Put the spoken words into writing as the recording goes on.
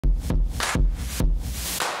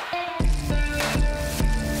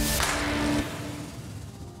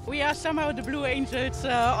are somehow the Blue Angels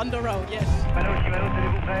on the road, yes. Shimano, c'est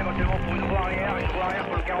Découvrez, éventuellement pour une roue arrière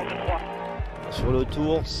pour le 43. Sur le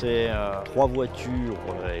tour, c'est 3 voitures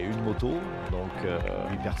et une moto, donc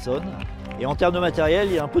 8 personnes. Et en termes de matériel,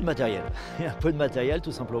 il y a un peu de matériel. Il y a un peu de matériel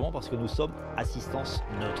tout simplement parce que nous sommes assistance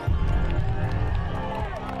neutre.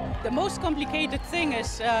 The most complicated thing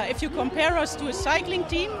is if you compare us to a cycling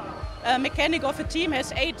team, a mechanic of a team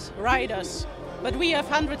has 8 riders. But we have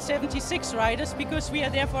 176 riders because we are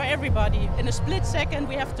there for everybody. In a split second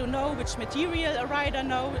we have to know which material a rider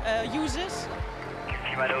uses.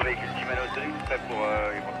 Shimano, véhicule Shimano tenu, prêt pour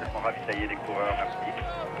éventuellement ravitailler des coureurs, merci.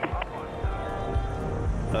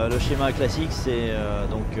 Le schéma classique, c'est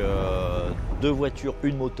donc 2 voitures,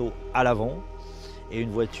 une moto à l'avant et une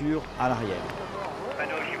voiture à l'arrière.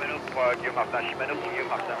 Shimano pour Guillaume Martin, Shimano pour Guillaume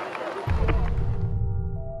Martin.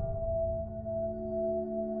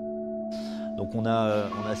 Donc on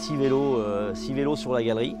a 6 vélos sur la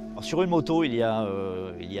galerie. Alors sur une moto, il y a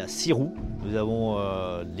 6 roues. Nous avons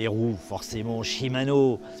des roues forcément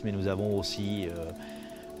Shimano, mais nous avons aussi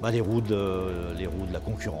les roues de la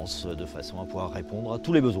concurrence de façon à pouvoir répondre à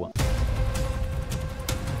tous les besoins.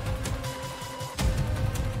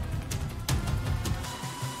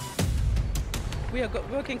 We are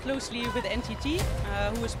working closely with NTT,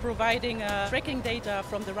 who is providing tracking data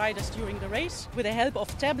from the riders during the race. With the help of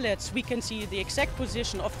tablets, we can see the exact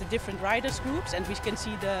position of the different riders groups, and we can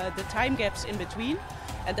see the time gaps in between.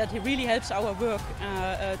 And that really helps our work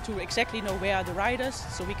to exactly know where are the riders,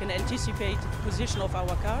 so we can anticipate the position of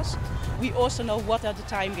our cars. We also know what are the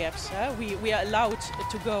time gaps. We are allowed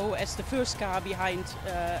to go as the first car behind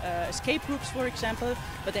escape groups, for example,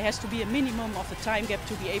 but there has to be a minimum of a time gap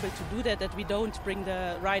to be able to do that we don't bring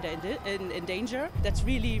the rider in danger. That's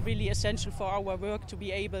really, really essential for our work to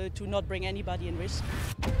be able to not bring anybody in risk.